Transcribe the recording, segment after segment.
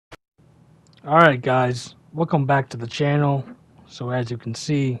Alright guys, welcome back to the channel. So as you can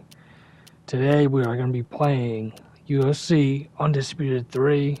see, today we are going to be playing UFC Undisputed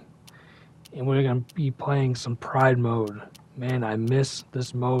 3, and we're going to be playing some Pride mode. Man, I miss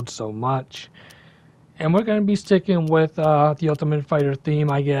this mode so much. And we're going to be sticking with the Ultimate Fighter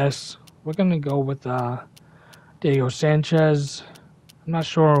theme, I guess. We're going to go with Diego Sanchez. I'm not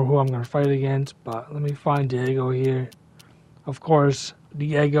sure who I'm going to fight against, but let me find Diego here. Of course,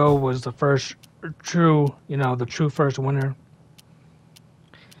 Diego was the first the true first winner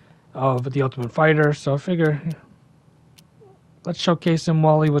of the Ultimate Fighter. So I figure let's showcase him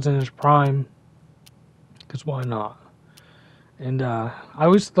while he was in his prime, because why not? And I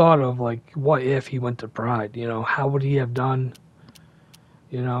always thought of, like, what if he went to Pride? How would he have done?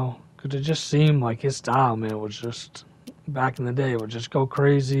 Because it just seemed like his style, man, was just back in the day. It would just go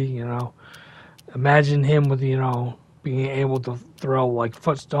crazy. Imagine him with being able to throw like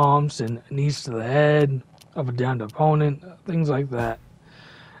foot stomps and knees to the head of a downed opponent, things like that.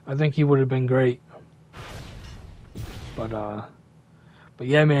 I think he would have been great. But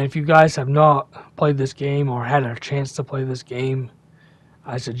yeah, man, if you guys have not played this game or had a chance to play this game,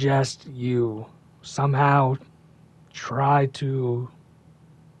 I suggest you somehow try to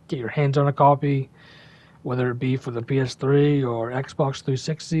get your hands on a copy, whether it be for the PS3 or Xbox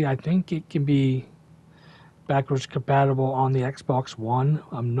 360. I think it can be backwards compatible on the Xbox One.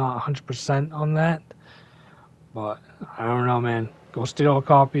 I'm not 100% on that, but I don't know, man. Go steal a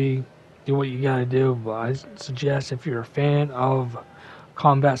copy, do what you gotta do. But I suggest, if you're a fan of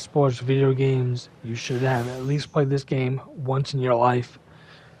combat sports video games, you should have at least played this game once in your life.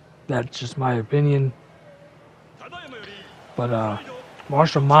 That's just my opinion. But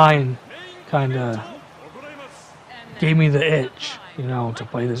Martial Mind kind of gave me the itch, to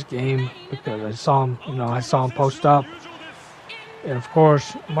play this game, because I saw him post up. And of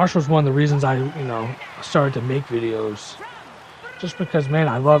course, Martial's one of the reasons I, started to make videos. Just because, man,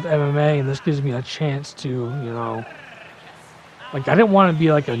 I love MMA, and this gives me a chance to, like, I didn't want to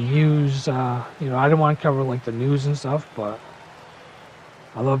be like a news, I didn't want to cover like the news and stuff, but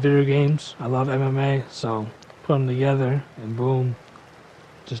I love video games, I love MMA, so put them together, and boom,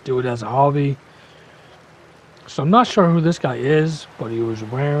 just do it as a hobby. So I'm not sure who this guy is, but he was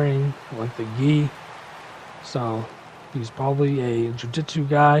wearing like the gi, so he's probably a jiu-jitsu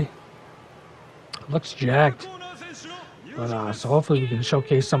guy. Looks jacked, but so hopefully we can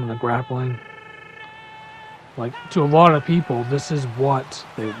showcase some of the grappling. Like, to a lot of people, this is what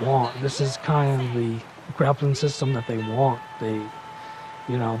they want. This is kind of the grappling system that they want.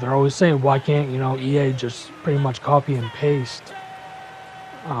 They're always saying, why can't EA just pretty much copy and paste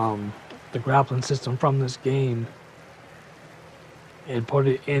the grappling system from this game and put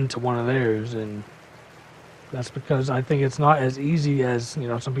it into one of theirs? And that's because I think it's not as easy as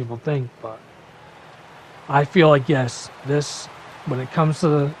some people think. But I feel like, yes, this when it comes to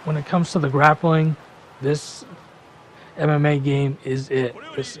the grappling, this MMA game is it.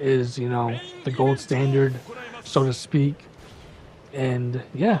 This is the gold standard, so to speak. And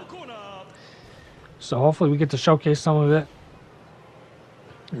yeah, so hopefully we get to showcase some of it.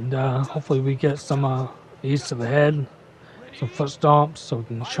 And hopefully we get some knees to the head, some foot stomps, so we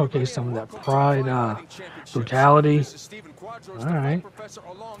can showcase some of that Pride brutality. Alright.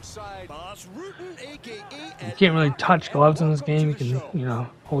 You can't really touch gloves in this game. You can,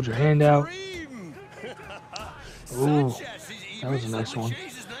 hold your hand out. Ooh, that was a nice one.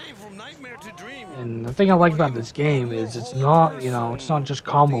 And the thing I like about this game is it's not just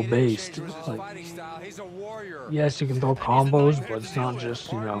combo based. It's like, yes, you can throw combos, but it's not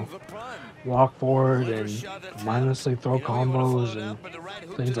just, walk forward and mindlessly throw combos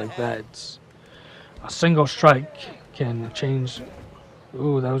and things like that. It's a single strike can change.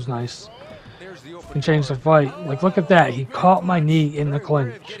 Ooh, that was nice. Can change the fight. Like, look at that. He caught my knee in the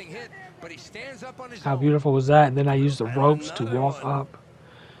clinch. How beautiful was that? And then I used the ropes to walk up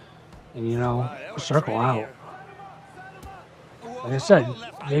and, circle out. Like I said,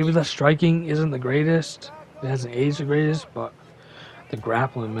 maybe the striking isn't the greatest. It hasn't aged the greatest, but the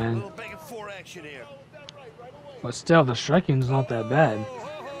grappling, man. But still, the striking's not that bad.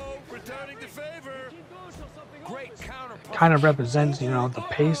 It kind of represents, the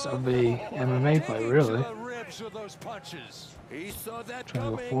pace of a MMA fight, really. Trying to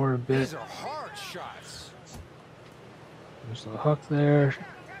go forward a bit. There's the hook there.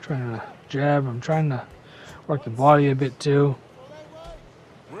 Trying to jab. I'm trying to work the body a bit too.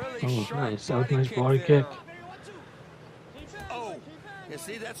 Oh, nice. That was a nice body kick. Oh, you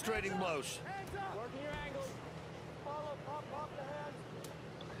see, that's trading blows.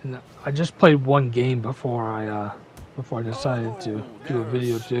 And I just played one game before before I decided to do a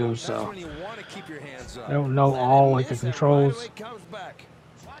video too, so That's when you want to keep your hands up. I don't know all like the controls. Comes back.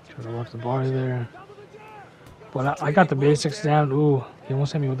 Try to work the body there. But I got the basics down. Ooh, he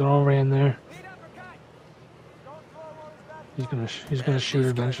almost hit me with an overhand there. He's gonna shoot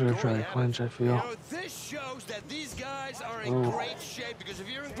eventually or try to clinch, I feel. You know, this shows that these guys are in great shape, because if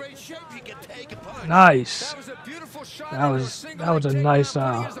you're in great shape, you can take a punch. Nice. That was a beautiful shot. That was a nice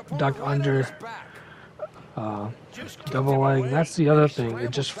duck under double leg. That's the other thing.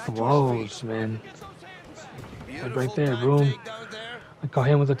 It just flows, man. Like right there, boom. I caught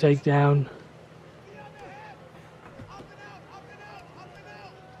him with a takedown.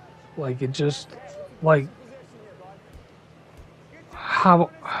 Like it just like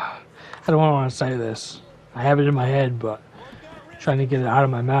how I don't want to say this. I have it in my head, but trying to get it out of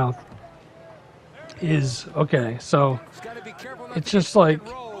my mouth is okay. So it's just like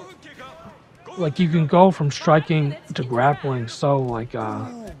you can go from striking to grappling so like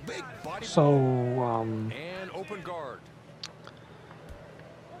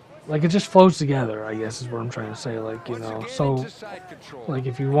like it just flows together, I guess is what I'm trying to say. Like, you know, so like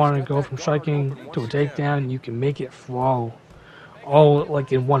if you want to go from striking to a takedown, you can make it flow all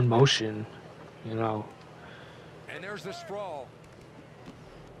like in one motion, you know. And there's the sprawl.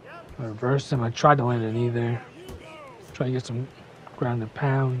 I reversed him. I tried to land a knee there. Try to get some ground and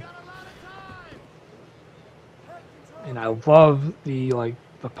pound. And I love the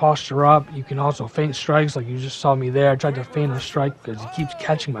posture up. You can also feint strikes, like you just saw me there. I tried to feint a strike because he keeps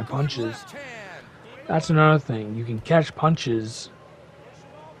catching my punches. That's another thing. You can catch punches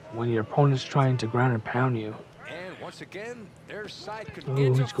when your opponent's trying to ground and pound you. And once again, their side could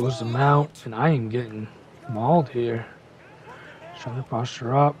Ooh, he goes to mount, and I am getting mauled here. Trying to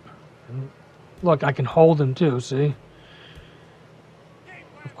posture up. And look, I can hold him too, see?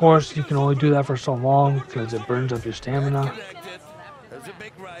 Of course, you can only do that for so long because it burns up your stamina. That's a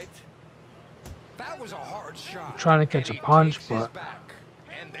big right. That was a hard shot. I'm trying to catch a punch, but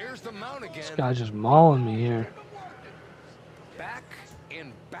and there's the mount again. This guy's just mauling me here. Back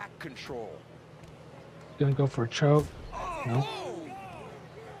in back control. Gonna go for a choke. No.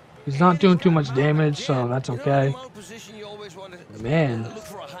 He's not doing too much damage, so that's okay. Man,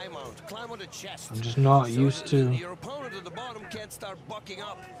 I'm just not used to.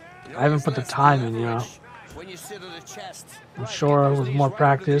 I haven't put the time in, you know. I'm sure with more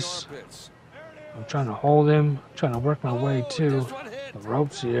practice. I'm trying to hold him, trying to work my way to the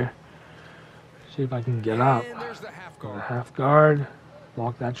ropes here. See if I can get up. Go to half guard,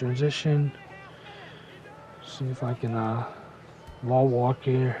 block that transition. See if I can wall walk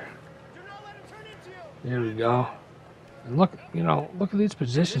here. There we go. And look, you know, look at these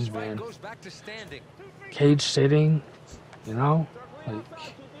positions, man. Cage sitting, you know, like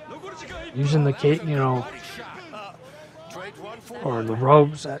using the cage, you know, or the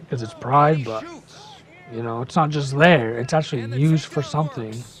ropes because it's pride, but you know, it's not just there. It's actually used for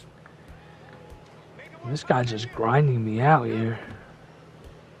something. And this guy's just grinding me out here.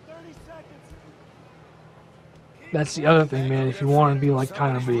 That's the other thing, man. If you want to be like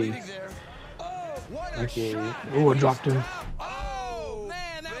kind of be like a, ooh, I dropped him.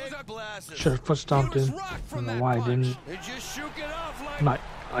 Should have foot stomped him. I don't know why I didn't.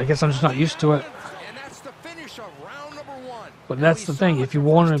 I guess I'm just not used to it. But that's the thing. If you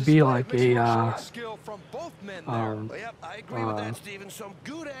want to be like a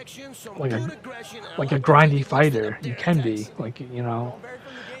like a grindy fighter, you can be like, you know,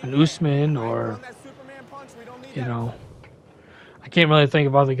 an Usman or, you know, I can't really think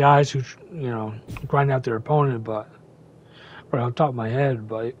of other guys who, you know, grind out their opponent, but right on top of my head.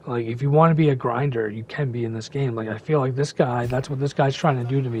 But like, if you want to be a grinder, you can be in this game. Like, I feel like this guy, that's what this guy's trying to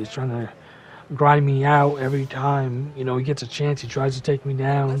do to me. He's trying to grind me out every time, you know, he gets a chance. He tries to take me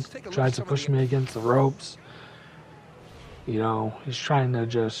down, tries to push me against the ropes. You know, he's trying to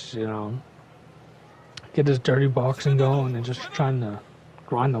just, you know, get his dirty boxing going and just trying to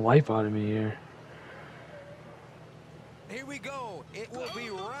grind the life out of me here. Here we go. It will be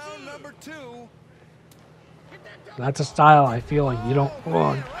round number 2. That's a style I feel like you don't.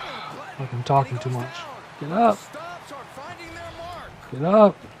 Oh, like I'm talking too much. Get up. Get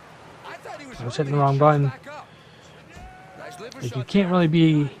up. I was hitting the wrong button. Like, you can't really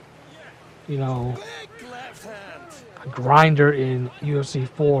be, you know, a grinder in UFC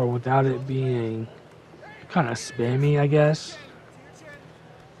 4 without it being kind of spammy, I guess.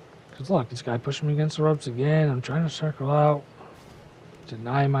 Because look, this guy pushing me against the ropes again. I'm trying to circle out,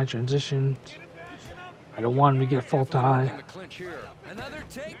 deny my transition. I don't want him to get full tie.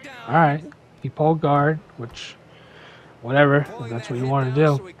 Alright, he pulled guard, which, whatever, if that's what you want to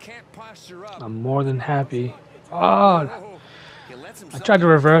do. I'm more than happy Oh, I tried to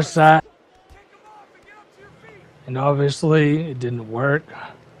reverse that, and obviously it didn't work.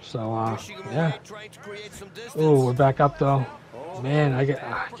 So, yeah. Oh, we're back up though. Man, I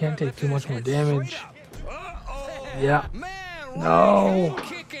can't take too much more damage. Yeah. No.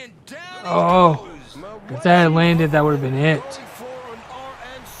 Oh, if that had landed, that would have been it.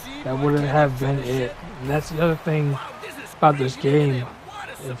 That would have been it. And that's the other thing about this game.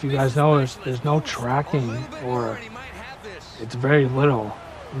 If you guys notice, there's no tracking, or it's very little.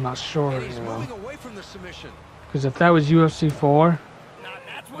 I'm not sure, you know. Because if that was UFC 4,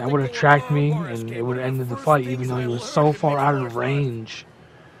 that would have tracked me and it would have ended the fight, even though he was so far out of range.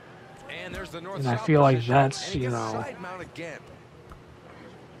 And I feel like that's, you know,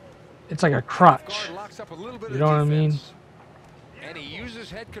 it's like a crutch. You know what I mean?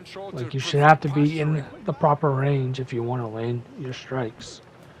 Like, you should have to be in the proper range if you want to land your strikes.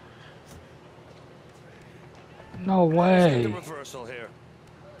 No way.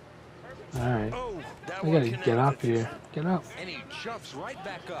 Alright. We gotta get up here. Get up.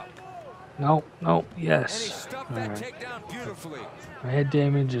 No, no, yes. Alright. My head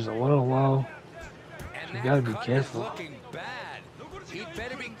damage is a little low. So you gotta be careful.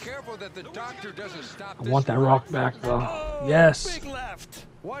 I want that rock back though. Yes.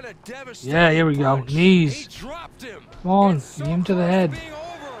 Yeah, here we go. Knees. Come on, knee him to the head.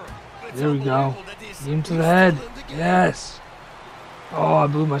 There we go. Knee him to the head. Yes. Oh, I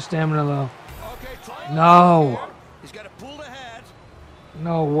blew my stamina though. No.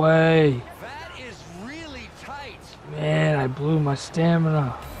 No way. Man, I blew my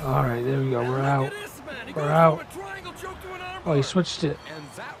stamina. Alright, there we go. We're out. We're out. Oh, he switched it.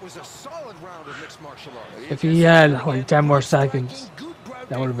 If he had like 10 more seconds,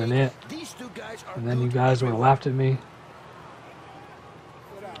 that would have been it. And then you guys would have laughed at me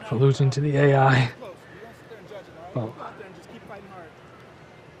for losing to the AI.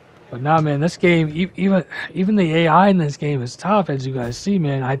 But nah, man, this game, even the AI in this game is tough, as you guys see,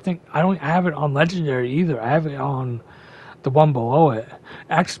 man. I think I don't have it on Legendary either. I have it on the one below it,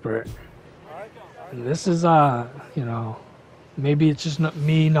 Expert. And this is, you know, maybe it's just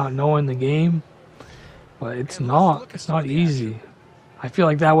me not knowing the game, but it's not easy. I feel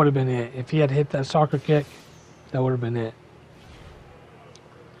like that would have been it. If he had hit that soccer kick, that would have been it.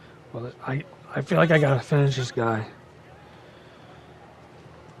 Well, I feel like I gotta finish this guy.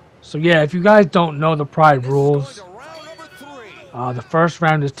 So yeah, if you guys don't know the Pride rules, the first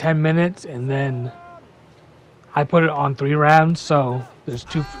round is 10 minutes, and then I put it on 3 rounds. So there's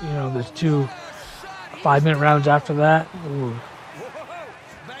two 5-minute rounds after that. Ooh.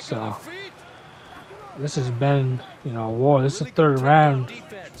 So this has been, you know, a war. This is the 3rd round.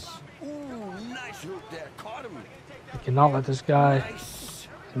 I cannot let this guy.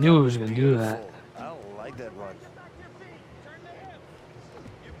 I knew he was gonna do that. I don't like that run.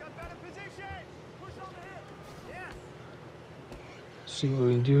 See what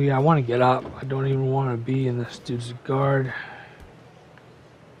we can do. Yeah, I want to get up. I don't even want to be in this dude's guard.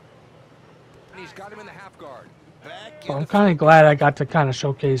 He's got him in the half guard. Well, I'm kind of glad I got to kind of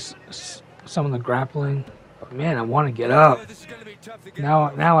showcase some of the grappling. But man, I want to get up.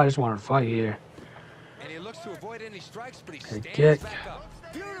 Now I just want to fight here. Head kick.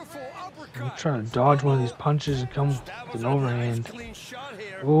 I'm trying to dodge one of these punches and come with an overhand.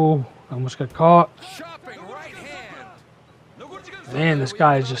 Oh, I almost got caught. Man, this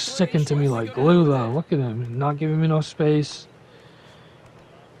guy is just sticking to me like glue, though. Look at him. He's not giving me no space.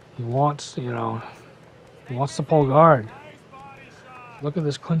 He wants, you know, he wants to pull guard. Look at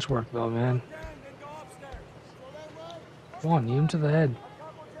this clinch work, though, man. Come on, knee him to the head.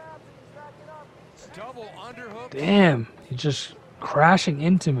 Damn, he's just crashing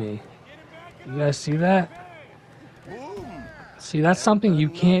into me. You guys see that? See, that's something you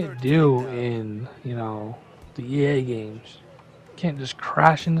can't do in, you know, the EA games. Can't just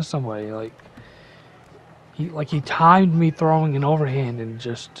crash into somebody. Like he timed me throwing an overhand and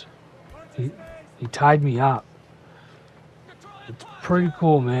just he tied me up. It's pretty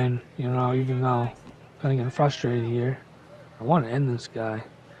cool, man. You know, even though I'm kind of getting frustrated here, I want to end this guy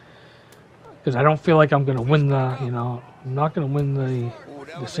because I don't feel like I'm gonna win the. You know, I'm not gonna win the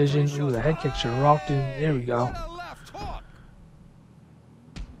decision. Ooh, the head kick should have rocked in. There we go.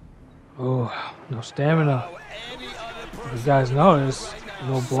 Oh, no stamina. If you guys notice,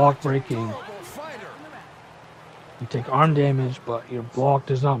 no block breaking. You take arm damage, but your block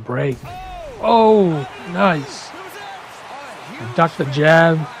does not break. Oh, nice. I ducked the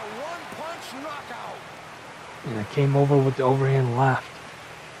jab. And I came over with the overhand left.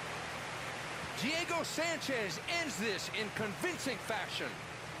 Sanchez ends this in convincing fashion.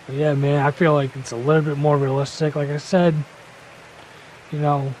 But yeah, man, I feel like it's a little bit more realistic. Like I said, you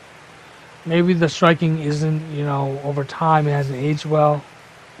know, maybe the striking isn't, you know, over time it hasn't aged well,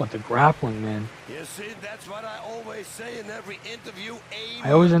 but the grappling, man. You see, that's what I always say in every interview.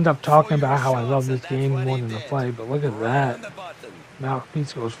 I always end up talking about how I love this game more than the fight, but look at that.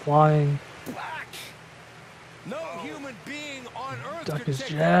 Mouthpiece goes flying. No human being on earth Duck could his take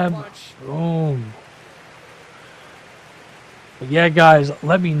jab. that punch. Boom. But yeah, guys,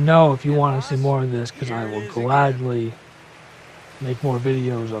 let me know if you want to see more of this, because I will gladly make more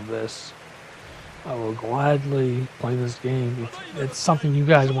videos of this. I will gladly play this game if it's something you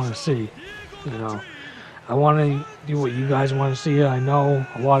guys want to see. You know, I want to do what you guys want to see. I know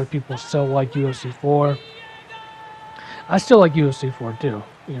a lot of people still like UFC 4. I still like UFC 4 too.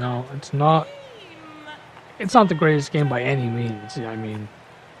 You know, it's not the greatest game by any means. I mean,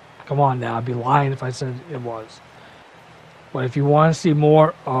 come on now, I'd be lying if I said it was. But if you want to see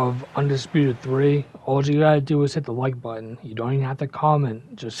more of Undisputed 3, all you gotta do is hit the like button. You don't even have to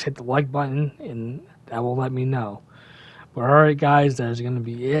comment. Just hit the like button and that will let me know. But alright guys, that is going to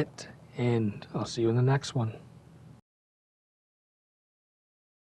be it. And I'll see you in the next one.